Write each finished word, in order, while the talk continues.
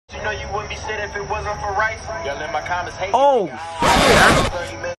you know you wouldn't be shit if it wasn't for Rice. Y'all in my comments hate. Oh,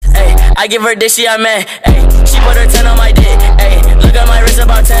 hey, I give her this, she I man. Hey, she put her 10 on my dick. Hey, look at my wrist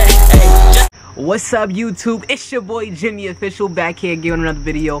about 10. Hey, what's up, YouTube? It's your boy Jimmy Official back here giving another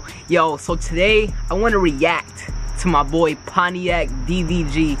video. Yo, so today I want to react to my boy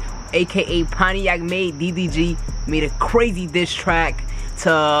Pontiacmadeddg, aka Pontiacmadeddg, made a crazy diss track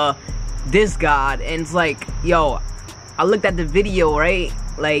to this god, and it's like, yo, I looked at the video, right?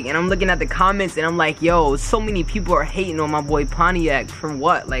 Like, and I'm looking at the comments, and I'm like, yo, so many people are hating on my boy Pontiac for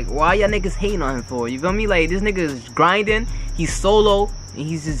what? Like, why y'all niggas hating on him for? You feel me? Like, this nigga is grinding, he's solo, and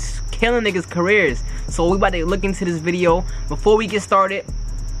he's just killing niggas' careers. So we about to look into this video. Before we get started,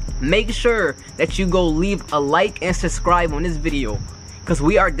 make sure that you go leave a like and subscribe on this video, because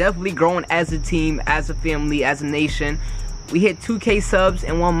we are definitely growing as a team, as a family, as a nation. We hit 2K subs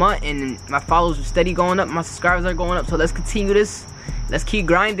in 1 month, and my followers are steady going up, my subscribers are going up, so let's continue this. Let's keep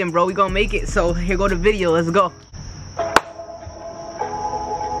grinding, bro. We gonna make it. So here go the video. Let's go.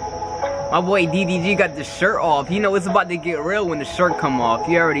 My boy DDG got the shirt off. You know it's about to get real when the shirt come off.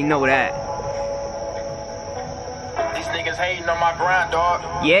 You already know that. These niggas hating on my grind,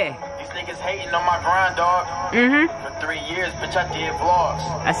 dog. Yeah. These niggas hating on my grind, dog. For 3 years, bitch, I did vlogs.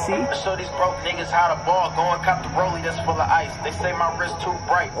 I see. I show these broke niggas how to ball. Go and cop the rollie that's full of ice. They say my wrist too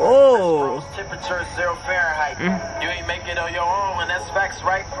bright. Oh. Temperature is 0 Fahrenheit. You ain't make it on your own, and that's facts,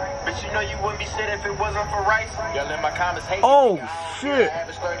 right? But you know you wouldn't be shit if it wasn't for Rice. Y'all in my comments hating. Oh, shit. I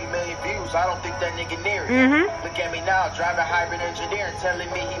average 30 million views. I don't think that nigga near it. Look at me now, driving hybrid engineering,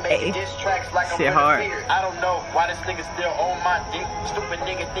 telling me he making diss tracks like I'm fear. I don't know why this nigga still on my dick. Stupid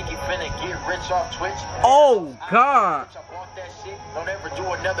nigga think he finna get rich off Twitch. Oh, God. Don't ever do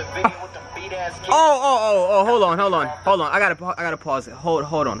another video with them beat ass kids. Oh, hold on. I gotta pause it. Hold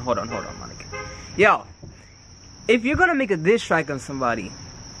on, my nigga. Yo, if you're gonna make a diss track on somebody,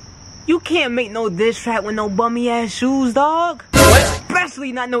 you can't make no diss track with no bummy ass shoes, dog.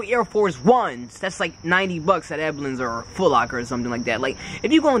 Especially not no Air Force Ones. That's like $90 at Eblin's or Foot Locker or something like that. Like,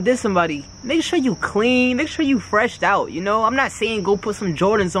 if you gonna diss somebody, make sure you clean, make sure you freshed out, you know? I'm not saying go put some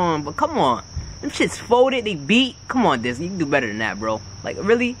Jordans on, but come on. Them shit's folded, they beat. Come on, Disney, you can do better than that, bro. Like,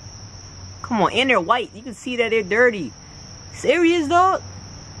 really? Come on, and they're white. You can see that they're dirty. Serious, dog?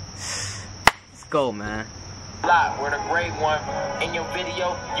 Let's go, man. We're the gray one. In your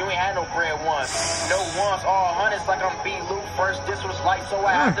video, you ain't had no gray one. No ones, all hundreds like I'm B-Lou. First, this was light, so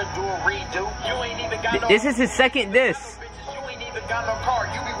I had to do a redo. You ain't even got no... This is his second diss. You ain't even got no car.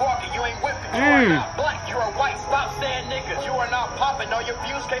 You be walking, you ain't whipping. You are not black, you are white. Stop saying niggas. You are not popping. All your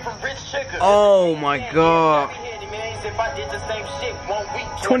views came from rich chickens. Oh, my God. If I did the same shit 1 week,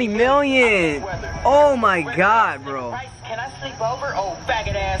 20 million. Oh, my God, bro. Can I sleep over? Oh,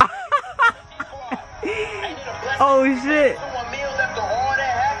 faggot ass. Oh shit.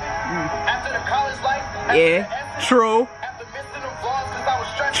 Yeah, true.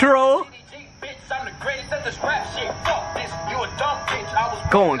 True.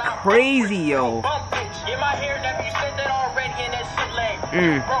 Going crazy, yo.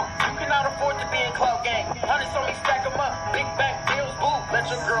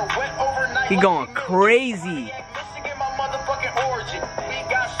 He going crazy.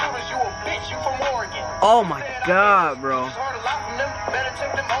 Oh my God, bro.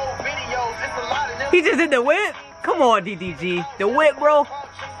 He just did the whip? Come on, DDG. The whip, bro.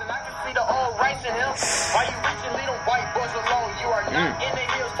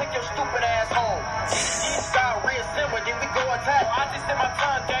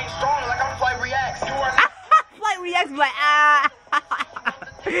 Flight reacts like, ah.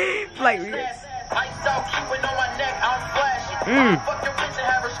 Flight reacts.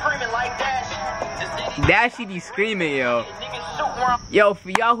 Dashy be screaming, yo. Yo, for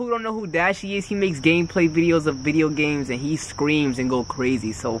y'all who don't know who Dashy is, he makes gameplay videos of video games and he screams and go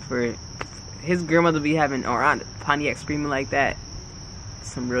crazy. So for his grandmother be having, or Aunt Pontiac screaming like that,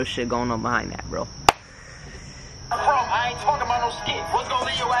 some real shit going on behind that, bro. I ain't talking about no skit. What's gonna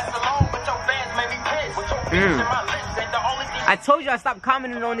leave your ass alone, but your fans made me pissed. With your bitch in my lips, ain't the only thing. I told you I stopped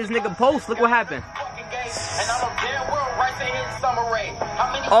commenting on this nigga post. Look what happened.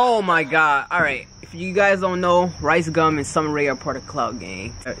 Oh my God. Alright. If you guys don't know, Rice Gum and Summer Rae are part of Cloud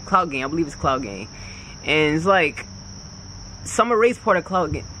Gang. Cloud Gang, I believe it's Cloud Gang. And it's like, Summer Rae's part of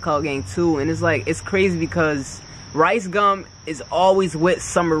Cloud Gang too. And it's like, it's crazy because Rice Gum is always with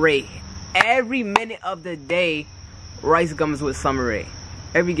Summer Rae. Every minute of the day, Rice Gum is with Summer Rae.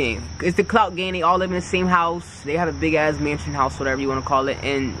 Every game. It's the Cloud Gang. They all live in the same house. They have a big ass mansion house, whatever you want to call it.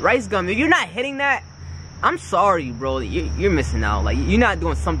 And Rice Gum, if you're not hitting that, I'm sorry, bro. You're missing out. Like, you're not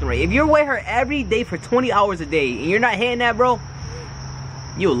doing something right. If you're with her every day for 20 hours a day and you're not hitting that, bro,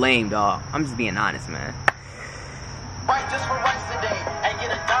 You lame, dog. I'm just being honest, man. Right, just for rights today. And get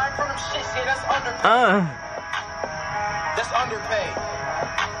a dime from them shit, yeah, that's underpaid. That's underpaid.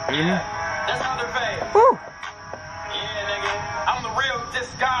 Yeah, that's underpaid. Woo. Yeah, nigga. I'm the real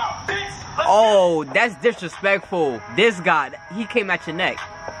disc guy, bitch. Oh, that's disrespectful. This guy, he came at your neck.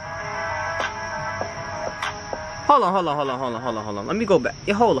 Hold on. Let me go back.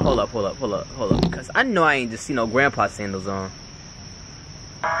 Yeah, hold up. Because I know I ain't just see no grandpa sandals on.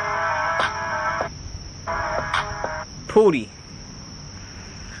 Pootie,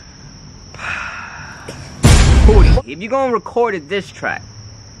 if you're gonna record a diss track,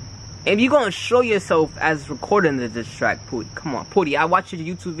 if you're gonna show yourself as recording the diss track, Pootie, come on, Pootie. I watch your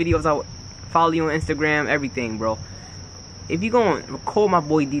YouTube videos. I follow you on Instagram, everything, bro. If you're gonna record my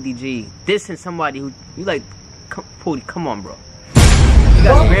boy DDG dissing somebody who you like, Pootie, come on, bro. You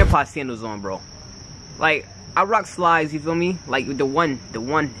got grandpa sandals on, bro. Like, I rock slides, you feel me? Like the one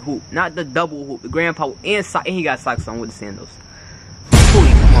hoop, not the double hoop, the grandpa hoop, and he got socks on with the sandals.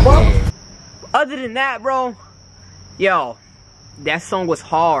 Pootie, come on, man. Other than that, bro, yo, that song was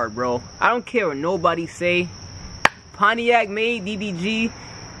hard, bro. I don't care what nobody say. Pontiacmadeddg, DDG,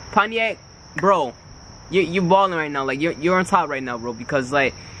 Pontiac, bro, you're balling right now. Like you're on top right now, bro. Because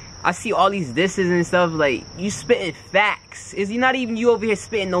like I see all these disses and stuff. Like you spitting facts. Is you not even you over here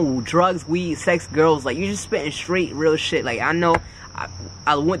spitting no drugs, weed, sex, girls? Like you just spitting straight real shit. Like I know.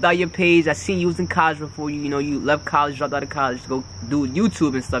 I went down your page. I seen you was in college before you. You know you left college, dropped out of college to go do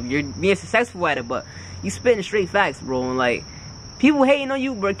YouTube and stuff. You're being successful at it, but you spitting straight facts, bro. And like people hating on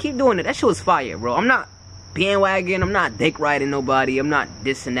you, bro. Keep doing it. That shit was fire, bro. I'm not bandwagon. I'm not dick riding nobody. I'm not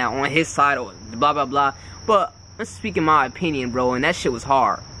dissing that on his side or blah blah blah. But I'm speaking my opinion, bro. And that shit was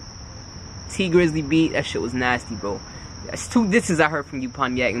hard. T Grizzly beat, that shit was nasty, bro. That's 2 disses I heard from you,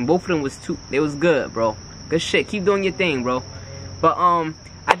 Pontiac, and both of them was they was good, bro. Good shit. Keep doing your thing, bro. But I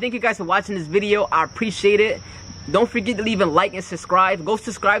thank you guys for watching this video. I appreciate it. Don't forget to leave a like and subscribe. Go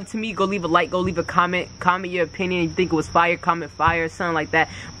subscribe to me. Go leave a like. Go leave a comment. Comment your opinion. If you think it was fire, comment fire, something like that.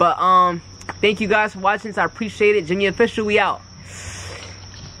 But thank you guys for watching. So I appreciate it. Jimmy Official, we out.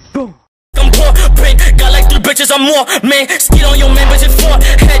 Boom. Got like 3 bitches or more, man. Skid on your man, but it's 4.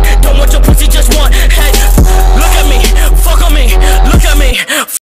 Hey, don't want your pussy, just want. Hey.